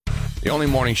The only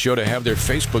morning show to have their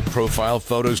Facebook profile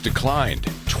photos declined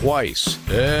twice.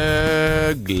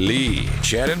 Ugly.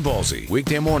 Chad and Ballsy.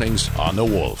 Weekday mornings on The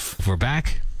Wolf. We're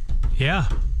back. Yeah.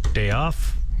 Day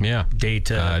off. Yeah. Day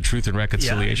to... Truth and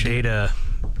Reconciliation. Yeah, day to...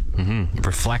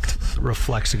 Reflect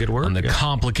Reflects a good word. on the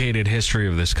complicated history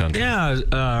of this country. Yeah,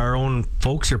 our own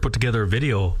folks here put together a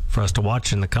video for us to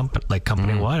watch in the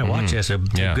company-wide. I watched it. It's a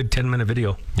good 10-minute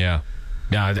video. Yeah.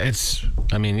 Yeah,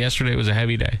 yesterday was a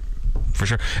heavy day. For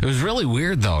sure. It was really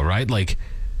weird, though, right? Like,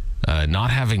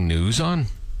 not having news on.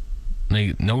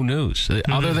 Like, no news.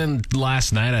 Other than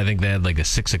last night, I think they had like a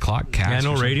 6 o'clock cast.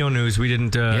 Yeah, no radio news. We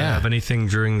didn't have anything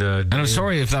during the... And I'm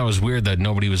sorry if that was weird that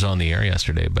nobody was on the air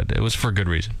yesterday, but it was for good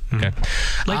reason. Okay.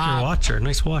 Like your watcher.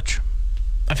 Nice watch.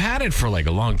 I've had it for like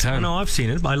a long time. No, I've seen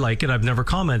it. I like it. I've never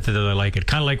commented that I like it.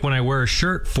 Kind of like when I wear a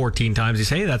shirt 14 times, you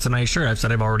say, hey, that's a nice shirt. I've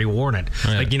said I've already worn it.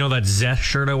 Yeah. Like, that Zeth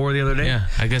shirt I wore the other day? Yeah,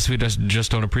 I guess we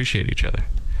just don't appreciate each other.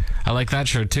 I like that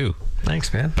shirt too.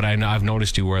 Thanks, man. But I've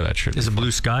noticed you wear that shirt. It's a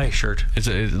blue sky shirt.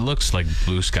 It looks like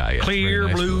blue sky. Yeah, clear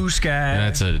nice blue sky. Yeah,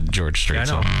 that's a George Strait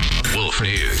song. Wolf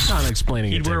News. Not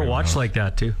explaining He'd wear a watch like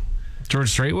that too. George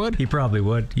Strait would? He probably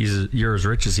would. You're as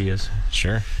rich as he is.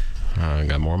 Sure.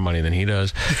 Got more money than he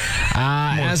does.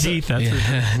 More teeth.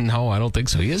 No, I don't think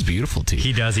so. He has beautiful teeth.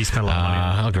 He does. He spent a lot of money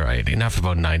on it. All right. Enough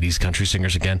about 90s country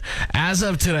singers again. As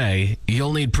of today,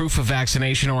 you'll need proof of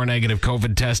vaccination or a negative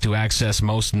COVID test to access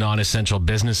most non-essential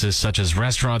businesses such as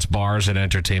restaurants, bars, and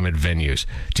entertainment venues.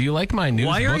 Do you like my news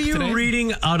book today? Why are you today?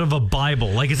 Reading out of a Bible?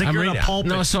 Like, it's like you're in a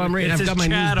pulpit. No, so I'm reading. I've got my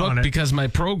news book because my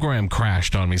program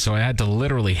crashed on me, so I had to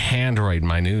literally handwrite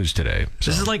my news today.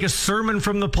 So. This is like a sermon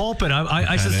from the pulpit.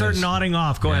 I should start nodding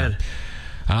off. Go ahead.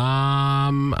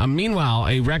 Meanwhile,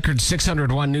 a record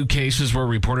 601 new cases were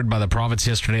reported by the province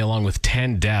yesterday, along with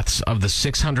 10 deaths. Of the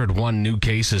 601 new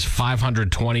cases,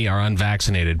 520 are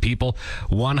unvaccinated people,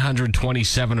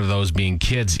 127 of those being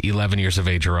kids 11 years of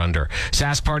age or under.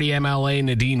 Sask Party MLA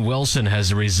Nadine Wilson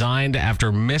has resigned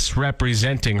after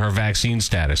misrepresenting her vaccine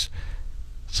status.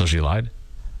 So she lied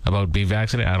about being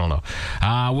vaccinated? I don't know.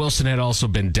 Wilson had also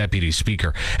been deputy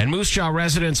speaker. And Moose Jaw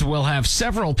residents will have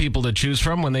several people to choose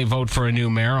from when they vote for a new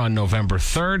mayor on November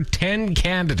 3rd.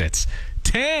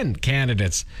 10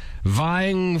 candidates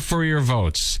vying for your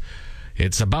votes.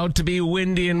 It's about to be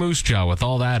windy in Moose Jaw with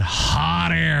all that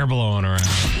hot air blowing around.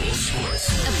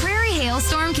 A prairie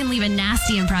hailstorm can leave a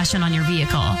nasty impression on your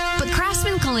vehicle, but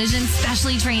Craftsman Collision's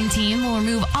specially trained team will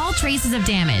remove all traces of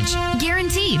damage,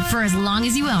 guaranteed for as long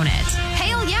as you own it.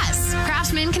 Hail, yes,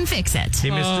 Craftsman can fix it. Hey,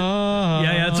 Mr.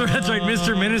 Yeah, that's right,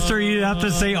 Mr. Minister. You have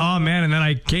to say, "Oh man," and then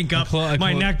I kink up,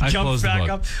 my neck jumps back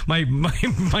up, my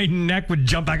neck would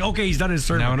jump back. Okay, he's done his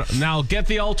sermon. Now get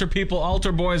the altar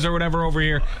boys or whatever over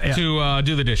here to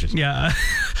do the dishes. Yeah.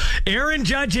 Aaron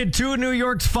Judge hit 2 of New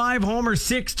York's 5 homers,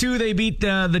 6-2. They beat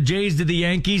the Jays to the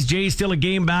Yankees. Jays still a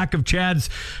game back of Chad's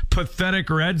pathetic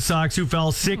Red Sox, who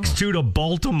fell 6-2 to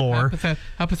Baltimore.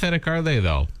 How pathetic are they,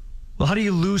 though? Well, how do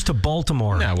you lose to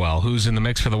Baltimore? Yeah, well, who's in the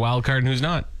mix for the wild card and who's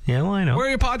not? Yeah, well, I know. Where are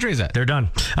your Padres at? They're done.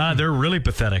 They're really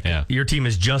pathetic. Yeah. Your team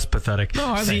is just pathetic. No,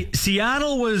 are they?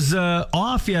 Seattle was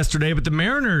off yesterday, but the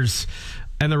Mariners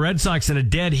and the Red Sox in a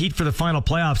dead heat for the final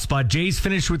playoff spot. Jays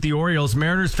finished with the Orioles,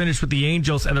 Mariners finished with the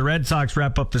Angels, and the Red Sox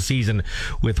wrap up the season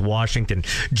with Washington.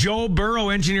 Joe Burrow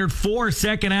engineered 4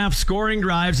 second-half scoring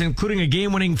drives, including a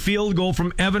game-winning field goal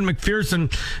from Evan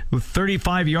McPherson with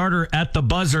 35-yarder at the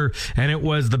buzzer, and it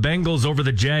was the Bengals over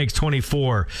the Jags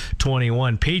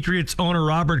 24-21. Patriots owner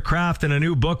Robert Kraft in a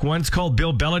new book once called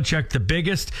Bill Belichick the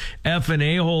biggest effing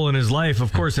a-hole in his life.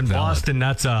 Of course, in Boston,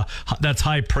 that's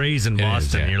high praise in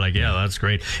Boston. You're like, yeah, that's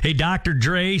great. Hey, Dr.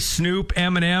 Dre, Snoop,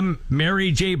 Eminem,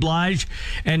 Mary J. Blige,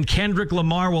 and Kendrick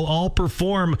Lamar will all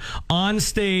perform on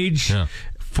stage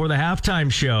for the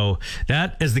halftime show.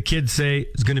 That, as the kids say,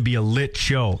 is going to be a lit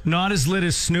show. Not as lit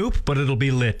as Snoop, but it'll be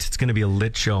lit. It's going to be a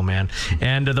lit show, man.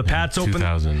 And the Pats open...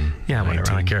 2000. Yeah, whatever.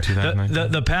 I don't care.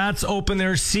 The Pats open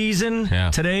their season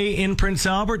today in Prince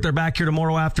Albert. They're back here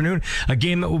tomorrow afternoon. A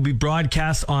game that will be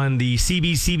broadcast on the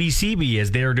CBCB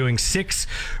as they are doing 6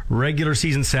 regular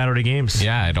season Saturday games.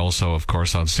 Yeah, and also, of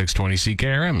course, on 620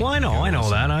 CKRM. Well, I know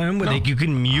that. You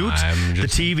can mute the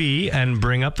TV and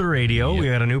bring up the radio. We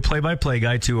got a new play-by-play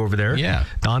guy too over there. Yeah.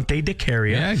 Dante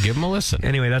DeCaria. Yeah, give him a listen.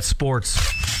 Anyway, that's sports.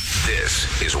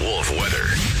 This is Wolf Weather.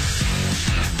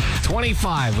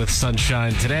 25 with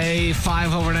sunshine today,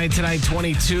 5 overnight tonight,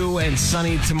 22, and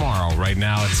sunny tomorrow. Right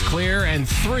now it's clear, and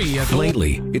 3 at the...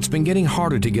 Lately, it's been getting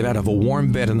harder to get out of a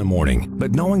warm bed in the morning,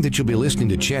 but knowing that you'll be listening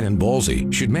to Chad and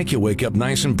Ballsy should make you wake up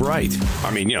nice and bright.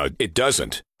 I mean, it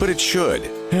doesn't, but it should.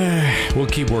 We'll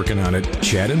keep working on it.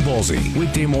 Chad and Ballsy,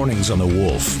 weekday mornings on The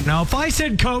Wolf. Now, if I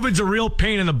said COVID's a real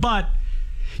pain in the butt,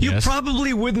 You Yes.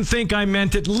 probably wouldn't think I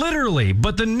meant it literally,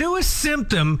 but the newest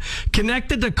symptom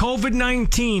connected to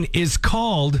COVID-19 is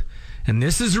called, and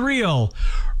this is real,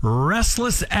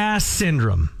 restless ass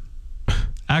syndrome.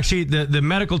 Actually, the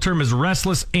medical term is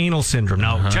restless anal syndrome.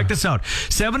 Now, check this out.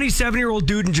 77-year-old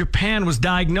dude in Japan was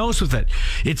diagnosed with it.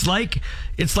 It's like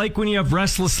when you have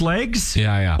restless legs.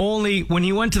 Yeah. Only when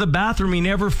he went to the bathroom, he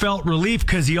never felt relief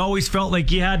because he always felt like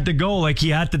he had to go, like he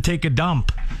had to take a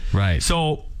dump. Right.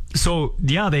 So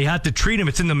yeah, they had to treat him.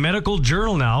 It's in the medical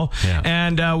journal now. Yeah.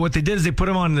 And what they did is they put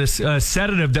him on this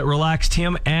sedative that relaxed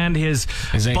him and his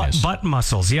anus. butt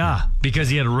muscles. Yeah, because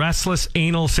he had restless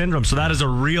anal syndrome. So that is a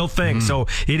real thing. So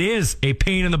it is a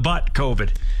pain in the butt,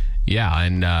 COVID. Yeah,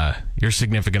 and your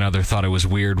significant other thought it was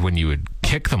weird when you would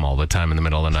kick them all the time in the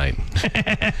middle of the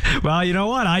night. Well, you know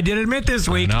what? I did admit this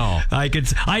week. know. I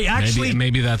actually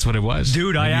Maybe that's what it was.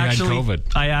 Dude, Maybe you had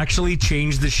COVID. I actually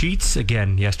changed the sheets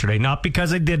again yesterday. Not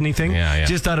because I did anything. Yeah.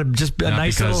 Just out of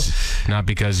Not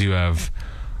because you have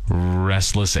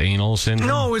restless anal syndrome.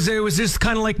 No, it was just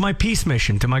kind of like my peace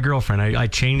mission to my girlfriend. I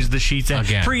changed the sheets.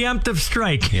 Again. Preemptive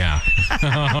strike. Yeah.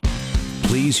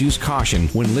 Please use caution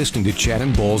when listening to Chad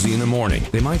and Ballsy in the morning.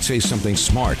 They might say something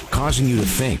smart, causing you to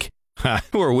think. Ha,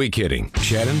 who are we kidding?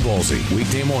 Chad and Ballsy,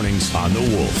 weekday mornings on The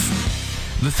Wolf.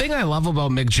 The thing I love about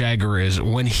Mick Jagger is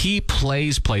when he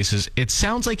plays places, it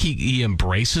sounds like he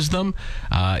embraces them.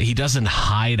 He doesn't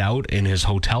hide out in his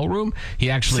hotel room. He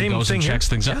actually goes and checks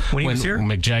things out. When he was here?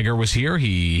 Mick Jagger was here,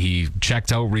 he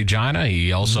checked out Regina.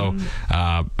 He also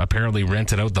apparently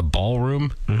rented out the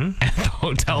ballroom at the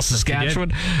Hotel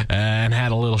Saskatchewan and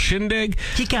had a little shindig.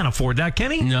 He can't afford that,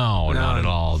 can he? No, not at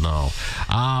all, no.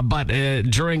 But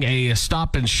during a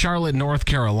stop in Charlotte, North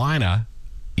Carolina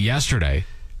yesterday,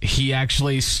 he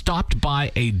actually stopped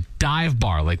by a dive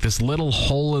bar, like this little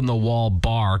hole-in-the-wall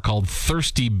bar called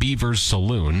Thirsty Beavers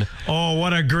Saloon. Oh,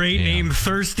 what a great name,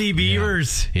 Thirsty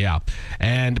Beavers. Yeah.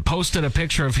 And posted a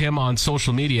picture of him on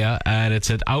social media, and it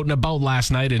said, out and about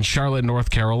last night in Charlotte, North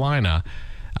Carolina.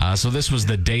 So this was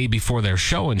the day before their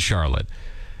show in Charlotte.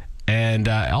 And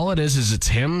all it is it's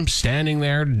him standing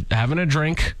there having a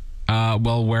drink,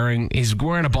 he's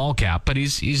wearing a ball cap, but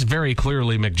he's very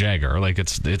clearly Mick Jagger. Like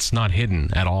it's not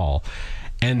hidden at all.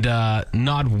 And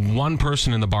not one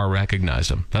person in the bar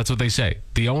recognized him. That's what they say.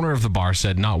 The owner of the bar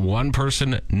said not one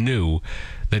person knew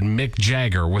that Mick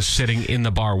Jagger was sitting in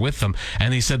the bar with them.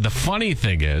 And he said the funny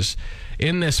thing is,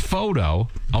 in this photo,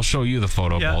 I'll show you the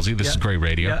photo, Ballsy. This is great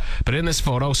radio. Yeah. But in this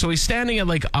photo, so he's standing at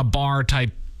like a bar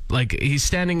type, like he's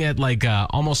standing at like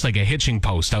almost like a hitching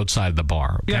post outside the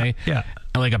bar. Okay. Yeah.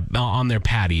 Like on their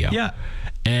patio. Yeah.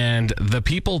 And the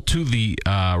people to the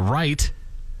right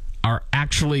are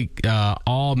actually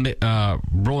all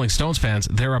Rolling Stones fans.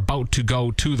 They're about to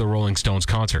go to the Rolling Stones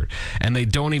concert. And they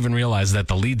don't even realize that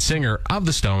the lead singer of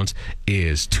the Stones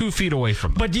is 2 feet away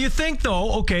from them. But do you think,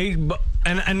 though, okay,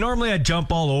 and normally I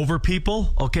jump all over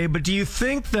people, okay, but do you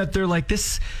think that they're like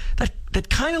this, that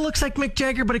kind of looks like Mick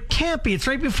Jagger, but it can't be. It's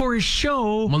right before his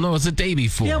show. Well, no, it's the day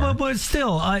before. Yeah, but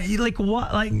still, like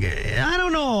what? Like I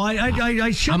don't know.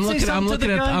 I should say something to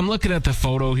the guy. I'm looking at the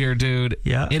photo here, dude.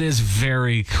 Yeah, it is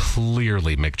very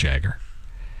clearly Mick Jagger.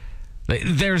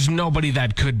 There's nobody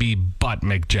that could be but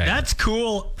Mick Jagger. That's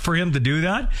cool for him to do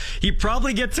that. He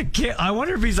probably gets a kick. I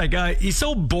wonder if he's like, he's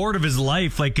so bored of his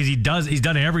life, like, because he's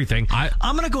done everything.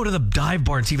 I'm going to go to the dive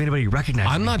bar and see if anybody recognizes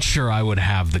me. I'm not sure I would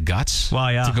have the guts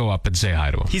to go up and say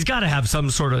hi to him. He's got to have some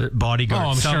sort of bodyguard. Oh,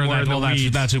 I'm sure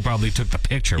that's who probably took the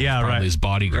picture. Yeah, probably his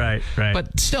bodyguard. Right.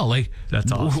 But still, like,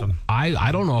 that's awesome.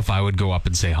 I don't know if I would go up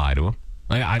and say hi to him.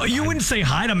 You wouldn't say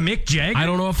hi to Mick Jagger? I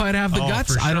don't know if I'd have the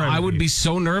guts. For sure I would be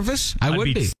so nervous. I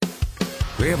would be.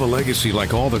 They have a legacy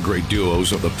like all the great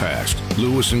duos of the past.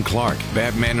 Lewis and Clark,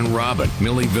 Batman and Robin,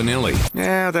 Milli Vanilli.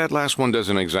 Yeah, that last one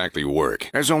doesn't exactly work,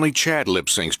 as only Chad lip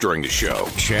syncs during the show.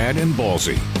 Chad and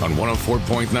Ballsy on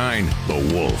 104.9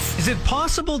 The Wolf. Is it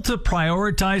possible to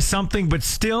prioritize something but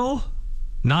still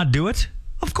not do it?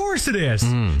 Of course it is.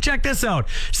 Check this out.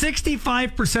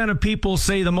 65% of people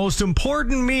say the most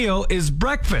important meal is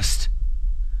breakfast.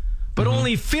 But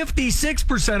only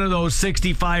 56% of those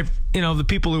 65, the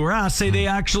people who were asked say they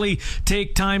actually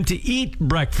take time to eat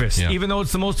breakfast, even though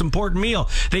it's the most important meal.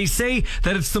 They say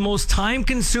that it's the most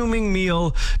time-consuming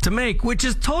meal to make, which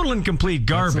is total and complete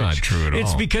garbage. That's not true at all.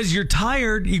 It's because you're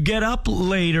tired, you get up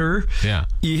later,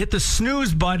 you hit the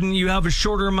snooze button, you have a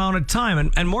shorter amount of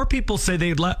time. And more people say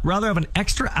they'd rather have an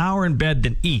extra hour in bed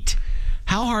than eat.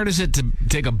 How hard is it to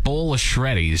take a bowl of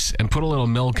Shreddies and put a little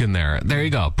milk in there? There you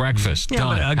go. Breakfast.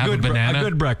 Done. But Have a banana. a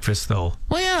good breakfast, though.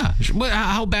 Well, yeah.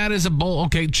 How bad is a bowl?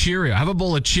 Okay, Cheerio. Have a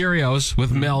bowl of Cheerios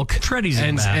with milk. Shreddies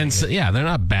isn't bad. And yeah, they're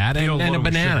not bad. And a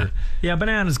banana. Sugar. Yeah,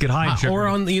 bananas get high in sugar.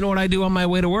 Or you know what I do on my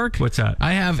way to work? What's that?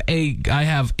 I have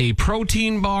a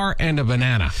protein bar and a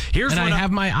banana.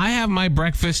 I have my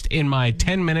breakfast in my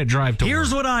 10-minute drive to work.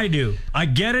 Here's what I do. I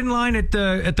get in line at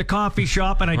the coffee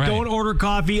shop, and I don't order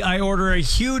coffee. I order a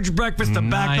huge breakfast to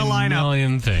back the lineup. 9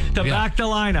 million things. Back the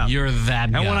lineup. You're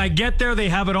that guy. And when I get there, they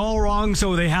have it all wrong,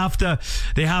 so they have to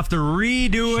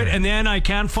redo it, and then I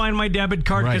can't find my debit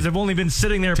card because I've only been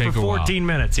sitting there for 14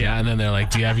 minutes. Yeah, and then they're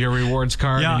like, "Do you have your rewards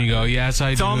card?" Yeah. And you go, "Yes, I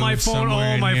do." It's on my phone.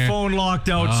 Oh, my phone locked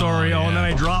out. Sorry. Yeah. And then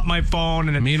I drop my phone.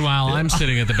 And meanwhile, I'm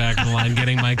sitting at the back of the line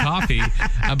getting my coffee,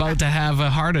 about to have a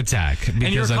heart attack because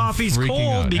and your coffee's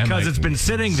cold because it's been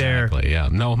sitting there. Exactly. Yeah.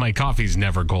 No, my coffee's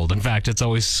never cold. In fact, it's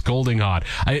always scalding hot.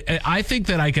 I think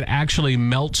that I could actually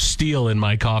melt steel in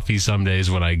my coffee some days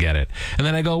when I get it. And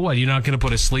then I go, "What? You're not going to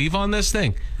put a sleeve on this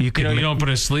thing? You don't put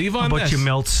a sleeve on this? But you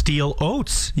melt steel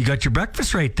oats. You got your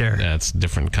breakfast right there." That's a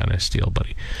different kind of steel,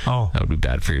 buddy. Oh. That would be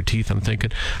bad for your teeth, I'm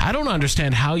thinking. I don't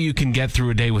understand how you can get through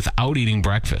a day without eating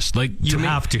breakfast. Like, you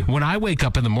have to. When I wake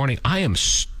up in the morning, I am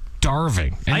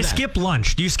starving. And I skip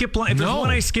lunch. Do you skip lunch? If there's one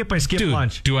I skip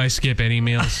lunch. Do I skip any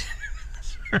meals?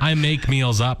 I make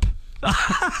meals up.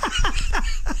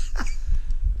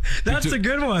 That's a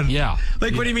good one. Yeah.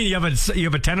 Like, what do you mean? You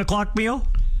have a 10 o'clock meal?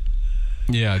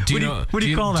 Yeah. What do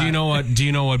you call that? Do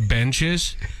you know what bench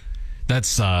is?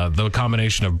 That's the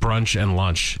combination of brunch and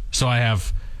lunch. So I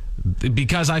have,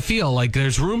 because I feel like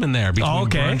there's room in there between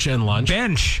brunch and lunch.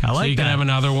 Bench. I like that. So you can have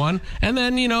another one. And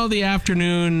then, the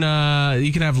afternoon,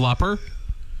 you can have Lupper.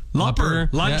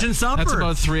 Lunch and supper. That's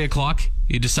about 3 o'clock.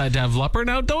 You decide to have Lupper.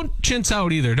 Now, don't chintz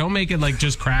out either. Don't make it like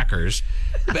just crackers.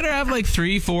 You better have like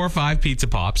 3, 4, 5 pizza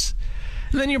pops.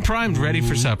 And then you're primed, ready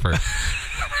for supper.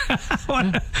 what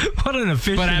an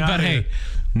efficient But hey,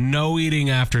 no eating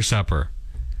after supper.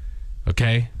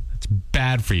 Okay? It's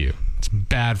bad for you. It's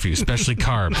bad for you, especially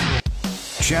carbs.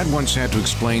 Chad once had to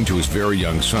explain to his very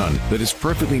young son that it's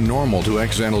perfectly normal to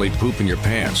accidentally poop in your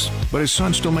pants, but his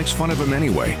son still makes fun of him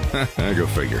anyway. Go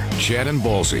figure. Chad and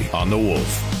Ballsy on The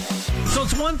Wolf. So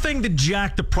it's one thing to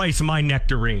jack the price of my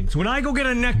nectarines. When I go get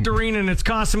a nectarine and it's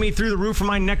costing me through the roof for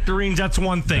my nectarines, that's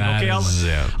one thing.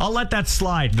 I'll let that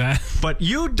slide. But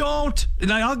you don't.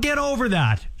 And I'll get over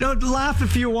that. Don't laugh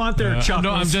if you want there, Chuckles.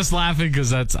 No, I'm just laughing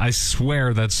because I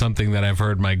swear that's something that I've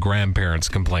heard my grandparents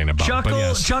complain about.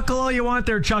 Chuckle all you want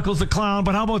there, Chuckles the clown.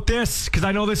 But how about this? Because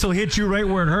I know this will hit you right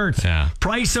where it hurts. Yeah.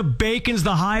 Price of bacon's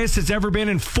the highest it's ever been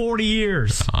in 40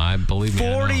 years. I believe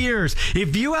me. 40 years.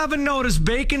 If you haven't noticed,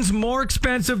 bacon's more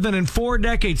expensive than in 4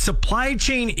 decades. Supply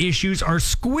chain issues are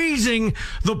squeezing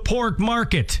the pork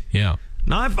market. Yeah.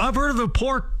 Now, I've heard of the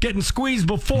pork getting squeezed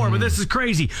before, but this is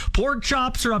crazy. Pork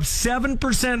chops are up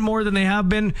 7% more than they have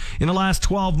been in the last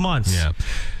 12 months. Yeah.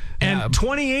 And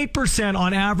 28%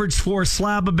 on average for a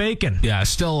slab of bacon. Yeah,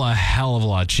 still a hell of a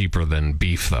lot cheaper than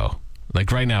beef, though.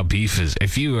 Like right now, beef is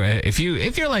if you're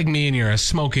like me and you're a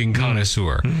smoking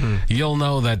connoisseur, you'll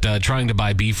know that trying to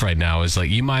buy beef right now is like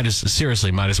you might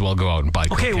as well go out and buy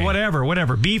cocaine. Okay,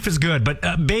 whatever. Beef is good,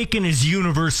 but bacon is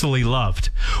universally loved.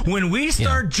 When we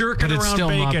start jerking around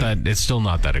bacon, it's still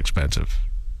not that expensive.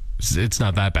 It's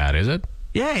not that bad, is it?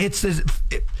 Yeah, it's at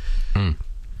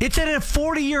a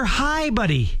 40-year high,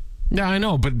 buddy. Yeah, I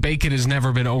know, but bacon has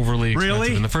never been overly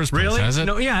expensive in the first place, has it?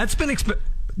 No, yeah, it's been expensive.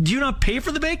 Do you not pay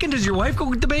for the bacon? Does your wife go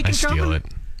with the bacon shopping?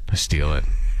 I steal it.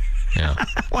 Yeah.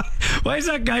 Why is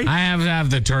that guy? I have to have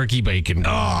the turkey bacon.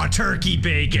 Oh, turkey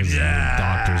bacon. Yeah.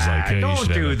 Doctor's like, hey,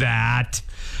 don't do that.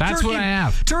 That's what I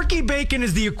have. Turkey bacon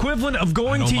is the equivalent of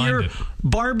going to your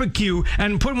barbecue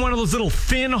and putting one of those little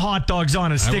thin hot dogs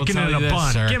on and sticking it in a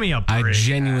bun. Sir, Give me a break. I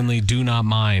genuinely do not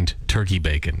mind turkey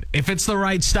bacon if it's the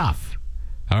right stuff.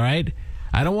 All right?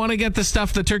 I don't want to get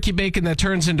the turkey bacon that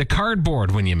turns into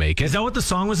cardboard when you make it. Is that what the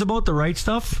song was about? The right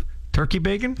stuff? Turkey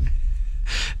bacon?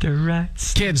 The right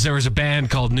stuff. Kids, there was a band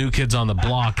called New Kids on the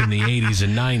Block in the 80s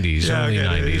and 90s, early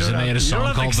 90s, and they had a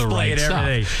song called The Right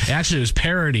Stuff. Actually, it was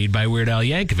parodied by Weird Al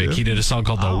Yankovic. He did a song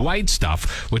called The White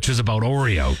Stuff, which was about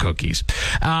Oreo cookies.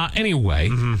 Anyway,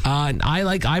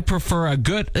 I prefer a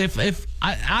good,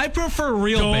 I prefer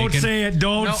real bacon. Don't say it.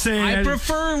 Don't say it. I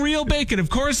prefer real bacon.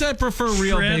 Of course I prefer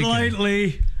real bacon. Tread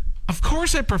lightly. Of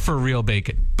course I prefer real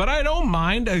bacon. But I don't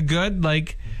mind a good,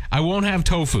 I won't have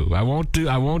tofu. I won't do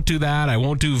that. I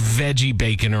won't do veggie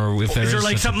bacon or if is there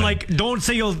like something like, don't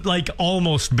say you'll like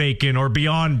almost bacon or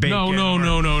beyond bacon. No.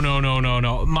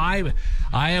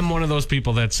 I am one of those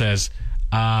people that says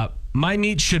my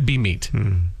meat should be meat.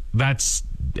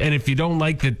 And if you don't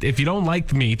like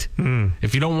meat,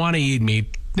 if you don't want to eat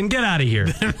meat, then get out of here.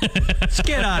 Let's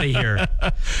get out of here.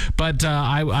 But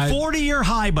I 40-year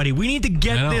high, buddy. We need to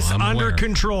get this under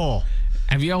control.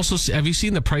 Have you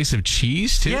seen the price of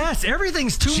cheese too? Yes,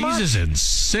 everything's too much. Cheese is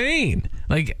insane.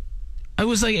 Like, it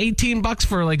was like $18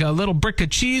 for like a little brick of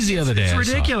cheese the other day. It's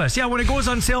ridiculous. Yeah, when it goes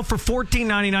on sale for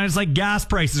 $14.99, it's like gas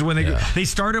prices. When they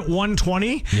start at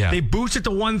 $1.20, they boost it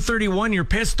to $1.31. You're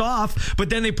pissed off, but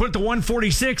then they put it to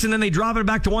 $1.46, and then they drop it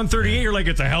back to $1.38. You're like,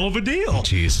 it's a hell of a deal.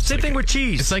 Jeez, Same thing with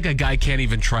cheese. It's like a guy can't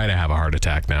even try to have a heart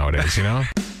attack nowadays, you know?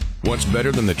 What's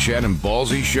better than the Chad and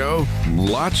Ballsy show?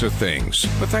 Lots of things.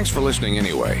 But thanks for listening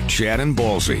anyway. Chad and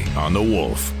Ballsy on The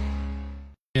Wolf.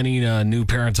 Any new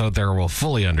parents out there will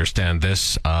fully understand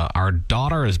this. Our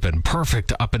daughter has been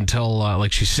perfect up until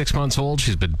she's 6 months old.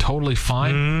 She's been totally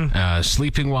fine.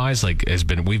 Sleeping wise,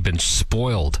 we've been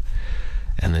spoiled.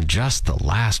 And then just the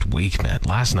last week, man,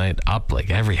 last night up like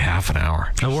every half an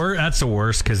hour. That's the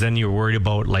worst, because then you're worried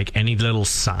about like any little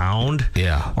sound,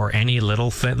 or any little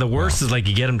thing. The worst is like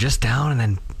you get them just down, and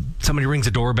then somebody rings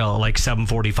the doorbell at like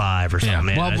 7:45 or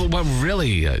something. Yeah. Well,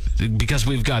 really, because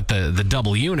we've got the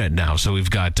double unit now, so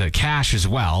we've got Cash as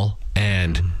well,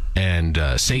 and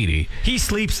Sadie. He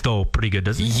sleeps though pretty good,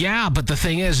 doesn't he? Yeah, but the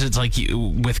thing is, it's like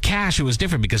with Cash, it was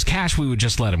different, because Cash, we would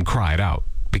just let him cry it out.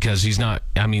 Because he's not,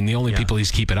 the only people he's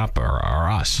keeping up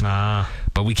are us.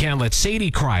 But we can't let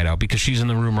Sadie cry it out, because she's in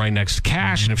the room right next to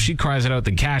Cash. And if she cries it out,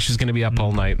 then Cash is going to be up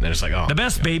all night. And then it's like, the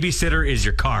best babysitter is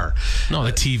your car. No,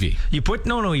 the TV. You put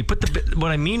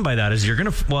what I mean by that is you're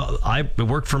going to, it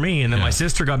worked for me. And then my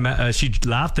sister she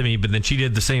laughed at me, but then she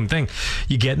did the same thing.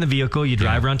 You get in the vehicle, you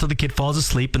drive around till the kid falls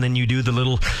asleep, and then you do the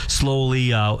little slow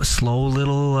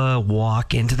little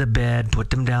walk into the bed, put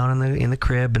them down in the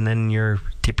crib, and then you're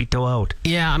tippy-toe out.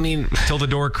 Yeah, till the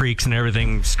door creaks and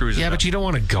everything screws it up. Yeah, but you don't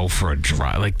want to go for a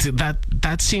drive. Like,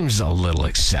 that seems a little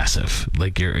excessive.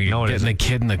 Like, you're getting the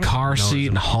kid in the car seat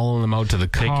and hauling them out to the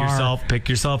car. Pick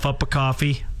yourself up a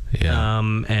coffee.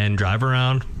 And drive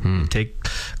around.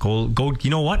 Go. You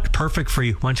know what? Perfect for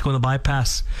you. Why don't you go on the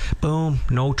bypass? Boom.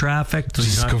 No traffic.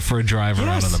 Just go for a drive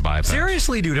around on the bypass.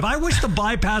 Seriously, dude. If I wish the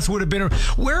bypass would have been.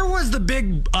 Where was the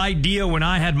big idea when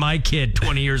I had my kid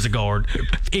 20 years ago or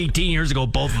 18 years ago?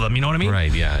 Both of them. You know what I mean?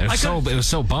 Right. Yeah. It was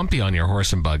so bumpy on your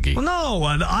horse and buggy. Well, no.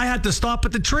 I had to stop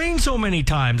at the train so many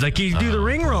times. Like you do the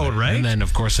ring road, right? And then,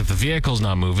 of course, if the vehicle's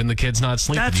not moving, the kid's not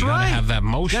sleeping. That's you right. Gotta have that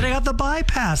motion. You gotta have the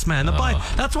bypass, man.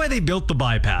 That's why they built the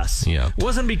bypass. Yeah. It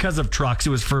wasn't because of trucks.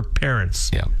 It was for parents.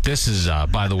 Yeah. This is,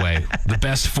 by the way, the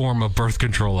best form of birth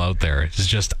control out there is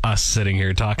just us sitting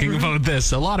here talking about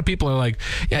this. A lot of people are like,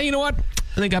 yeah, you know what?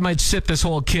 I think I might sit this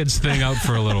whole kids thing out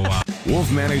for a little while.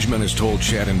 Wolf Management has told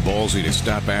Chad and Ballsy to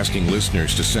stop asking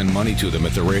listeners to send money to them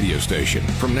at the radio station.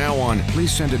 From now on,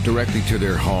 please send it directly to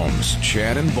their homes.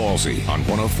 Chad and Ballsy on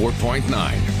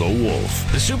 104.9 The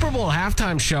Wolf. The Super Bowl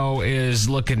halftime show is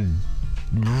looking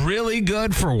really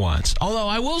good for once. Although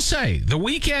I will say, The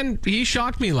Weeknd, he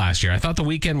shocked me last year. I thought The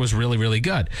Weeknd was really, really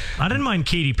good. I didn't mind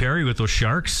Katy Perry with those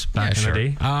Sharks back in the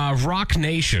day. Rock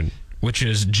Nation, which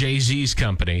is Jay-Z's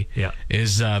company,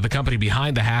 is the company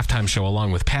behind the halftime show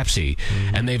along with Pepsi.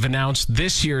 And they've announced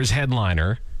this year's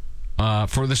headliner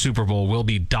for the Super Bowl will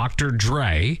be Dr.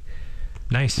 Dre.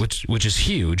 Nice. Which is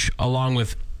huge, along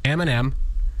with Eminem,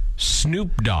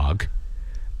 Snoop Dogg,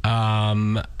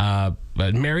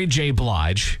 Mary J.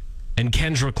 Blige, and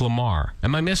Kendrick Lamar.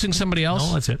 Am I missing somebody else?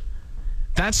 No, that's it.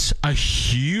 That's a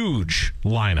huge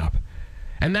lineup.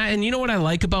 And you know what I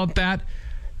like about that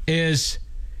is,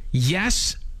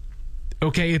 yes,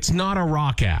 okay, it's not a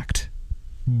rock act,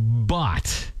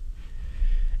 but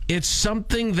it's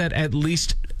something that at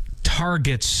least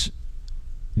targets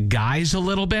guys a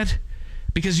little bit.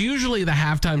 Because usually the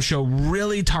halftime show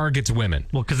really targets women.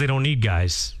 Well, because they don't need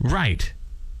guys. Right.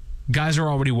 Guys are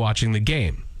already watching the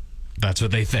game. That's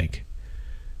what they think.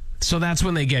 So that's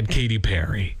when they get Katy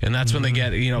Perry, and that's when they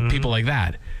get people like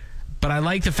that. But I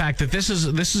like the fact that this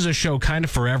is a show kind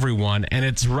of for everyone, and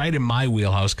it's right in my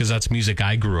wheelhouse because that's music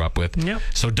I grew up with. Yep.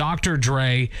 So Dr.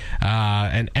 Dre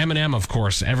and Eminem, of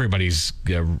course, everybody's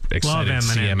excited to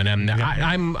see Eminem. Now,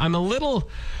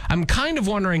 Yep. I'm kind of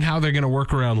wondering how they're going to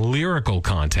work around lyrical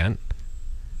content.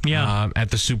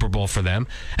 At the Super Bowl for them.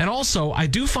 And also, I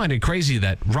do find it crazy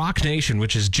that Rock Nation,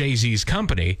 which is Jay-Z's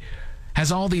company,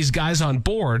 has all these guys on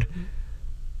board.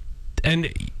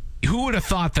 And who would have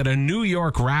thought that a New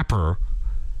York rapper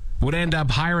would end up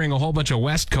hiring a whole bunch of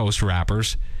West Coast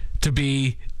rappers to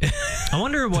be. I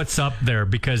wonder what's up there,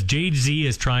 because Jay-Z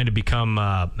is trying to become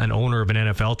an owner of an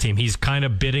NFL team. He's kind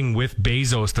of bidding with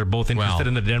Bezos. They're both interested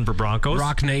in the Denver Broncos.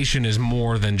 Rock Nation is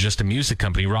more than just a music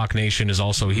company. Rock Nation is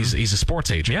also, he's a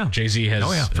sports agent. Yeah. Jay-Z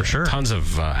has for sure. tons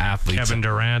of athletes. Kevin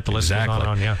Durant, the list goes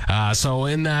on, yeah. So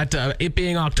in that, it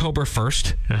being October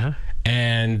 1st,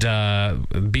 and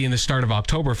being the start of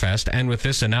Oktoberfest, and with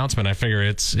this announcement, I figure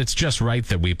it's just right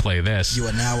that we play this. You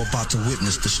are now about to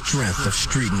witness the strength of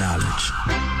street knowledge.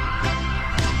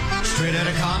 Straight out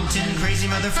of Compton, crazy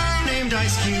motherfucker named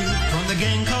Ice Cube. From the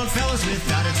gang called Fellas with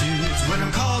Attitudes. When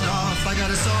I'm called off, I got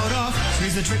a sawed off.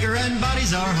 Squeeze the trigger and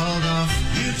bodies are hauled off.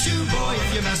 You too, boy,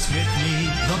 if you mess with me.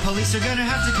 The police are gonna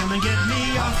have to come and get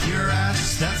me off your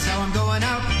ass. That's how I'm going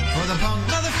out. For the punk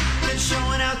motherfucker that's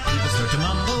showing out. People start to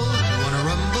mumble. Wanna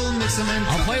rumble, mix them in.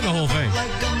 I'll play the whole thing.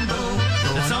 Like gumbo.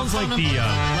 That sounds like the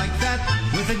like that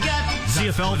with a gat.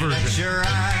 CFL version. Your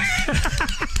ass.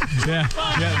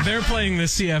 Yeah, they're playing the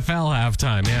CFL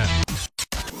halftime, yeah.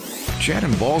 Chad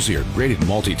and Ballsy are great at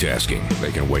multitasking.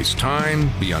 They can waste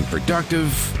time, be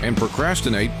unproductive, and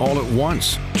procrastinate all at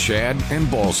once. Chad and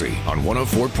Ballsy on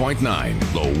 104.9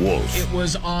 The Wolf. It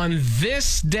was on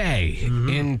this day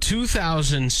in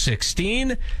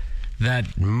 2016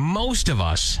 that most of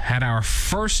us had our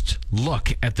first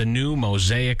look at the new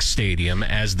Mosaic Stadium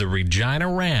as the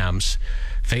Regina Rams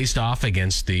faced off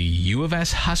against the U of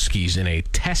S Huskies in a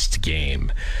test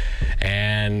game.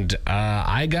 And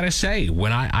I gotta say,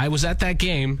 when I was at that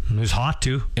game, it was hot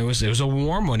too. It was a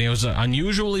warm one. It was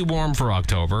unusually warm for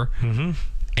October,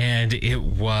 and it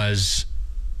was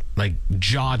like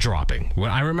jaw-dropping. When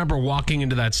I remember walking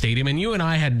into that stadium, and you and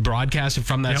I had broadcasted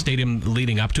from that stadium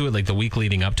leading up to it, like the week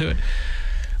leading up to it.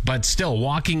 But still,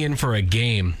 walking in for a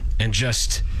game and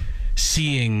just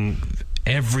seeing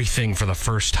everything for the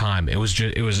first time, it was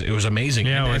amazing.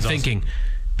 Yeah, and it was thinking,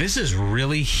 this is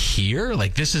really here?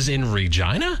 Like, this is in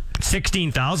Regina?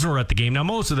 16,000 were at the game. Now,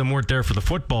 most of them weren't there for the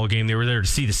football game. They were there to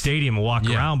see the stadium and walk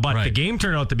around. But the game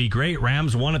turned out to be great.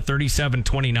 Rams won at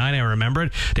 37-29. I remember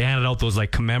it. They handed out those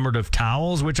like commemorative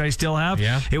towels, which I still have.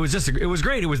 Yeah. It was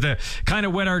great. It was the kind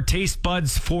of whet our taste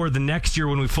buds for the next year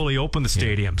when we fully open the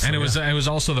stadium. So, and it was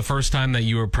also the first time that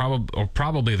you were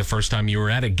probably the first time you were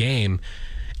at a game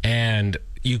and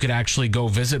you could actually go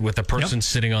visit with the person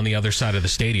sitting on the other side of the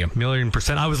stadium.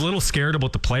 1,000,000%. I was a little scared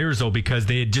about the players though, because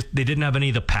they didn't have any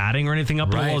of the padding or anything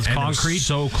up the walls. Concrete,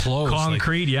 so close.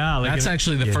 Concrete, that's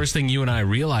actually the first thing you and I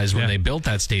realized when they built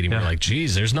that stadium. We're like,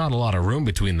 geez, there's not a lot of room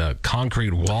between the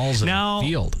concrete walls and the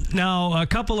field. Now, a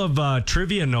couple of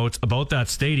trivia notes about that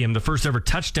stadium. The first ever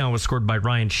touchdown was scored by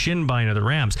Ryan Shinbine of the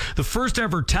Rams. The first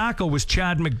ever tackle was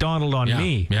Chad McDonald on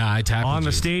me. Yeah, I tackled on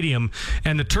the stadium,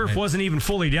 and the turf wasn't even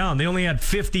fully down. They only had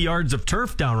 50 yards of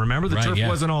turf down. Remember, the turf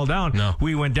wasn't all down. No,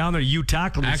 we went down there. You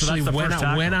tackled me. Actually, so that's the first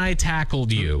tackle. when I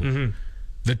tackled you,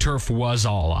 the turf was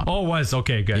all up. Oh, it was?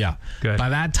 Okay, good. Yeah, good. By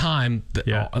that time,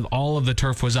 all of the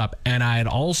turf was up, and I had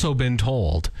also been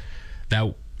told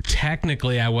that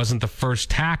technically I wasn't the first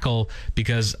tackle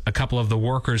because a couple of the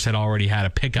workers had already had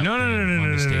a pickup.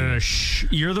 No. Shh.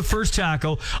 You're the first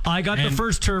tackle. I got the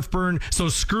first turf burn, so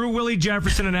screw Willie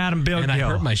Jefferson and Adam Billgill. And I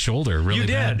hurt my shoulder really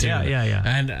bad, too. Yeah.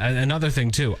 And another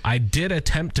thing, too, I did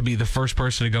attempt to be the first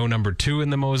person to go number 2 in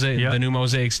the new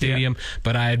Mosaic Stadium,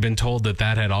 but I had been told that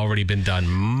had already been done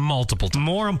multiple times.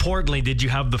 More importantly, did you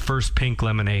have the first pink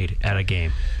lemonade at a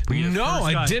game? No,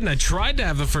 I didn't. I tried to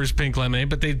have the first pink lemonade,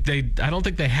 but I don't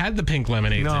think they had the pink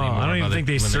lemonades anymore. I don't even think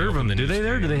they serve them. Do they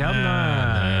there? Do they have them?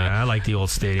 I like the old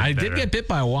stadium. I did get bit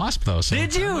by a wasp, though. So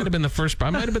did you? I might have been the first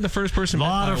person. A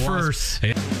lot of firsts.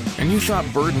 And you thought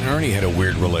Bird and Ernie had a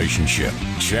weird relationship.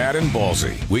 Chad and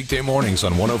Ballsy, weekday mornings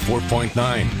on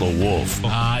 104.9 The Wolf.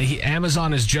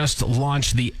 Amazon has just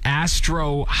launched the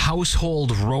Astro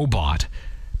household robot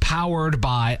powered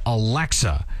by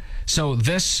Alexa. So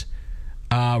this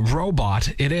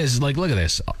robot, it is like, look at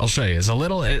this. I'll show you. It's a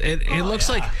little. It looks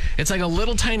like it's like a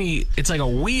little tiny. It's like a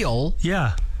wheel.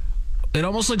 Yeah. It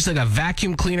almost looks like a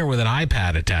vacuum cleaner with an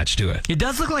iPad attached to it. It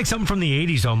does look like something from the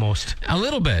 80s almost. A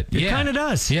little bit. It kind of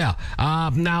does. Yeah.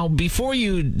 Now, before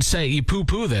you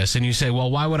poo-poo this and you say, well,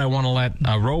 why would I want to let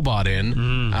a robot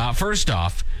in? First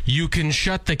off, you can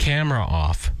shut the camera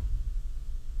off.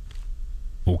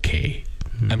 Okay.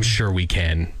 I'm sure we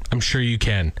can. I'm sure you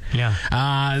can.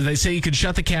 Yeah. They say you can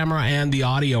shut the camera and the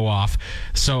audio off,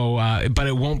 so but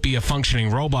it won't be a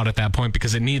functioning robot at that point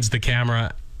because it needs the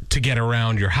camera to get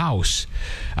around your house.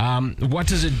 What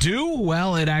does it do?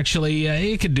 Well, it actually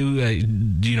it can do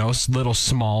little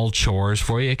small chores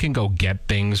for you. It can go get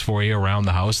things for you around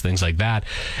the house, things like that.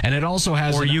 And it also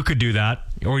has. Or you could do that.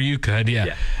 Or you could,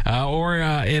 yeah. Or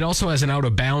it also has an out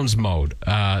of bounds mode.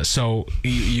 So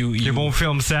you won't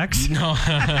film sex? No.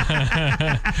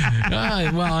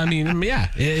 Well, I mean, yeah.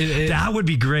 That would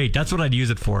be great. That's what I'd use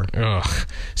it for. Ugh.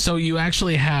 So you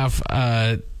actually have...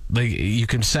 you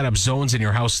can set up zones in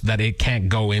your house that it can't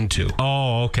go into.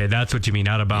 Oh, okay. That's what you mean,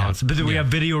 out of bounds. Yeah. But do we have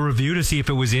video review to see if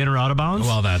it was in or out of bounds?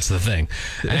 Well, that's the thing.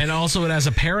 And also it has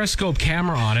a periscope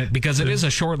camera on it because it is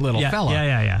a short little fella.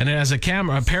 Yeah. And it has a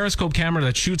periscope camera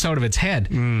that shoots out of its head.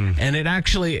 And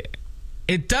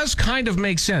it does kind of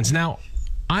make sense. Now,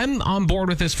 I'm on board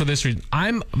with this for this reason.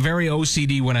 I'm very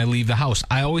OCD when I leave the house.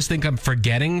 I always think I'm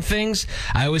forgetting things.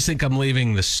 I always think I'm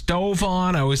leaving the stove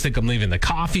on. I always think I'm leaving the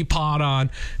coffee pot on,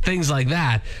 things like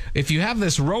that. If you have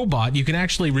this robot, you can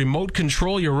actually remote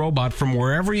control your robot from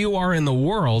wherever you are in the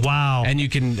world. Wow. And you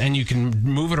can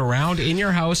move it around in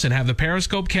your house and have the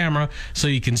periscope camera so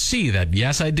you can see that,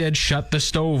 yes, I did shut the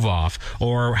stove off.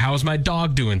 Or how's my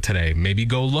dog doing today? Maybe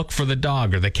go look for the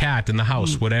dog or the cat in the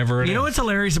house, whatever it is. You know what's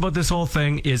hilarious about this whole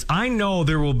thing is I know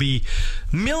there will be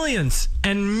millions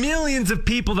and millions of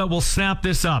people that will snap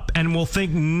this up and will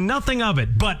think nothing of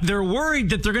it, but they're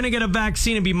worried that they're going to get a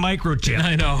vaccine and be microchipped.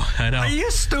 I know. Are you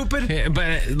stupid? Yeah,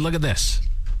 but look at this.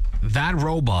 That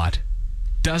robot,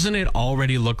 doesn't it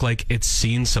already look like it's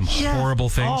seen some horrible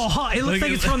things? Oh, it looks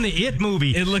like it's from the It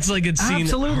movie. It looks like it's seen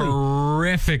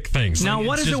horrific things. Now, like,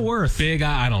 what is it worth? Big,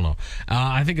 I don't know.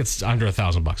 I think it's under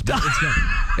 $1,000. But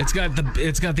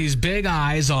it's got these big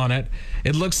eyes on it.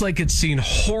 It looks like it's seen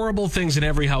horrible things in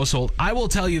every household. I will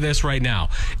tell you this right now: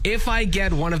 if I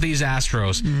get one of these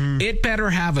Astros, it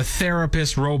better have a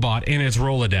therapist robot in its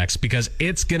Rolodex because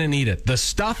it's gonna need it. The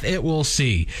stuff it will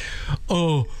see.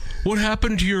 Oh. What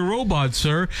happened to your robot,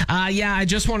 sir? Yeah, I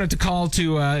just wanted to call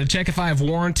to check if I have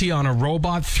warranty on a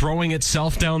robot throwing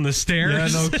itself down the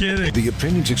stairs. Yeah, no kidding. The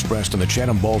opinions expressed on the Chad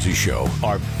and Ballsy Show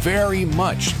are very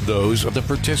much those of the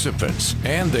participants,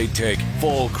 and they take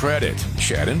full credit.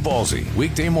 Chad and Ballsy,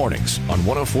 weekday mornings on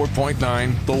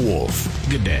 104.9 The Wolf.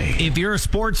 Good day. If you're a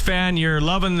sports fan, you're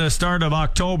loving the start of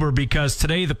October because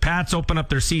today the Pats open up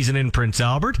their season in Prince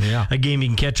Albert. Yeah. A game you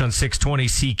can catch on 620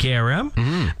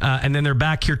 CKRM. And then they're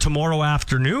back here tomorrow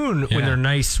afternoon with their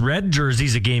nice red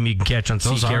jerseys, a game you can catch on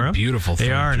Those CKRM. are beautiful.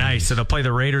 They are nice. So they'll play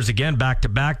the Raiders again,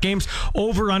 back-to-back games.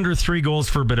 Over under 3 goals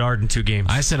for Bedard in 2 games.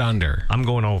 I said under. I'm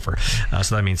going over.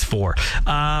 So that means 4.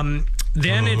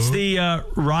 Then it's the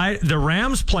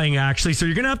Rams playing, actually. So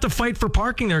you're going to have to fight for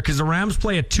parking there because the Rams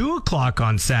play at 2 o'clock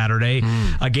on Saturday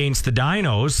against the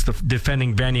Dinos, the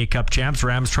defending Vanier Cup champs.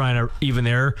 Rams trying to even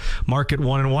their mark at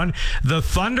 1-1. The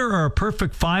Thunder are a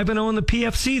perfect 5-0 in the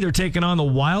PFC. They're taking on the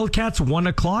Wildcats 1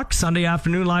 o'clock Sunday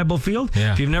afternoon, Leibel Field.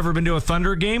 Yeah. If you've never been to a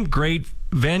Thunder game, great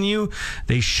venue.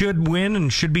 They should win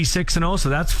and should be 6-0, so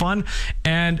that's fun.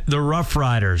 And the Rough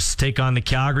Riders take on the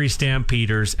Calgary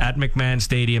Stampeders at McMahon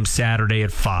Stadium Saturday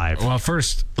at 5. Well,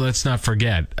 first, let's not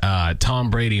forget,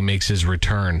 Tom Brady makes his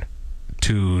return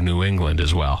to New England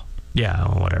as well. Yeah,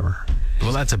 well,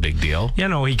 Well, that's a big deal. Yeah,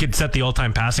 no, he could set the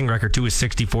all-time passing record too with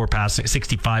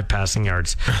 65 passing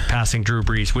yards, passing Drew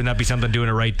Brees. Wouldn't that be something doing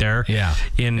it right there? Yeah.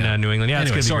 In New England. Yeah,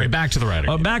 anyway, it's sorry, back to the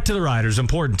Riders. Back to the Riders,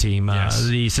 important team. Yes.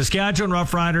 The Saskatchewan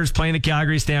Roughriders playing the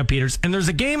Calgary Stampeders. And there's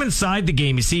a game inside the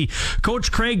game. You see,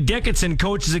 Coach Craig Dickinson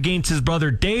coaches against his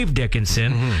brother Dave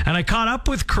Dickinson. And I caught up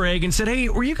with Craig and said, hey,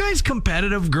 were you guys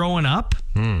competitive growing up?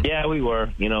 Yeah, we were.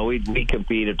 You know, we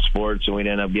compete at sports, and we'd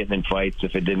end up getting in fights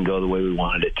if it didn't go the way we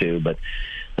wanted it to. But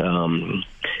and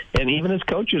even as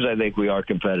coaches, I think we are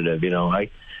competitive. You know, I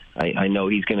know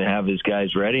he's going to have his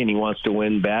guys ready, and he wants to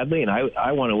win badly, and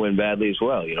I want to win badly as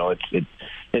well. You know,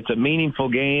 it's a meaningful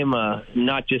game,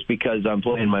 not just because I'm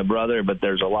playing my brother, but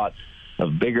there's a lot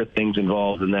of bigger things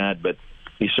involved in that. But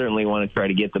you certainly want to try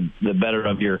to get the better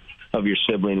of your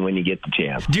sibling when you get the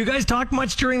chance. Do you guys talk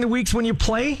much during the weeks when you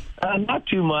play? Not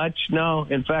too much, no.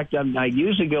 In fact, I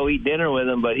usually go eat dinner with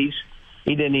him, but he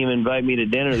didn't even invite me to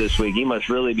dinner this week. He must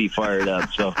really be fired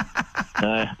up. So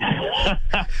I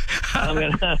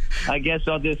guess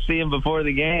I'll just see him before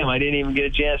the game. I didn't even get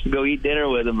a chance to go eat dinner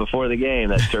with him before the game.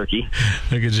 That's turkey.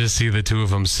 I could just see the two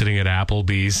of them sitting at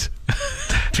Applebee's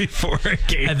before a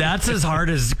game. And that's as hard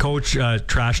as Coach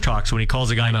trash talks when he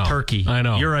calls a guy turkey. I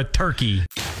know. You're a turkey.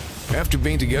 After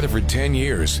being together for 10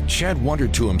 years, Chad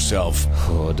wondered to himself,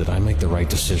 oh, did I make the right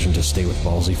decision to stay with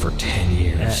Ballsy for 10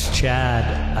 years?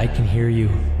 Chad, I can hear you.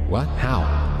 What? How?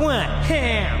 What?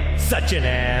 Ham! Such an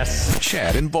ass.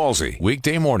 Chad and Ballsy,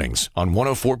 weekday mornings on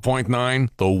 104.9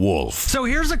 The Wolf. So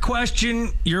here's a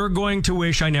question you're going to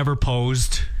wish I never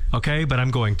posed. Okay, but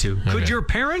I'm going to. Could your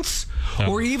parents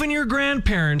or even your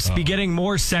grandparents be getting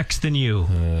more sex than you?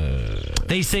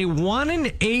 They say 1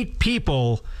 in 8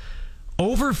 people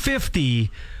over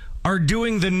 50 are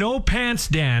doing the no pants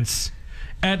dance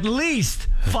at least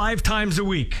 5 times a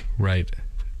week. Right.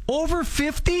 Over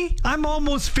 50? I'm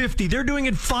almost 50. They're doing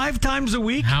it 5 times a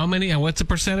week. How many? What's the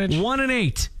percentage? 1 in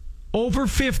 8. Over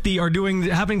 50 are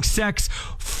having sex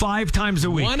 5 times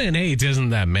a week. 1 in 8 isn't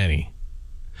that many.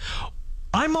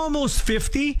 I'm almost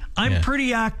 50. I'm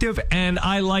pretty active, and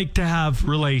I like to have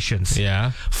relations.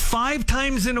 Yeah. 5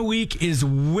 times in a week is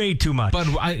way too much. But,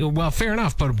 well, fair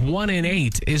enough, but 1 in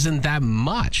 8 isn't that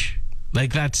much.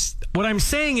 Like, that's... What I'm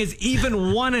saying is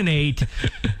even 1 in 8,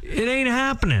 it ain't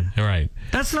happening. Right.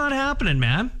 That's not happening,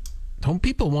 man. Don't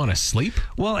people want to sleep?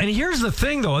 Well, and here's the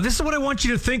thing, though. This is what I want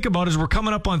you to think about as we're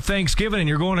coming up on Thanksgiving and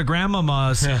you're going to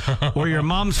grandmama's or your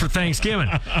mom's for Thanksgiving.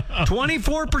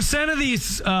 24% of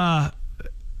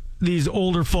these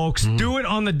older folks do it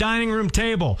on the dining room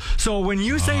table. So when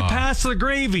you say pass the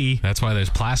gravy... That's why there's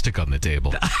plastic on the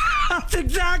table. That's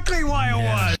exactly why it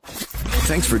was.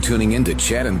 Thanks for tuning in to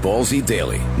Chad and Ballsy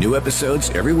Daily. New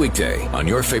episodes every weekday on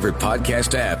your favorite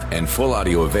podcast app and full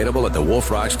audio available at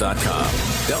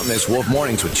thewolfrocks.com. Don't miss Wolf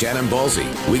Mornings with Chad and Ballsy.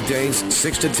 Weekdays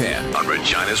 6 to 10 on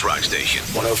Regina's Rock Station.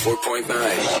 104.9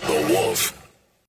 The Wolf.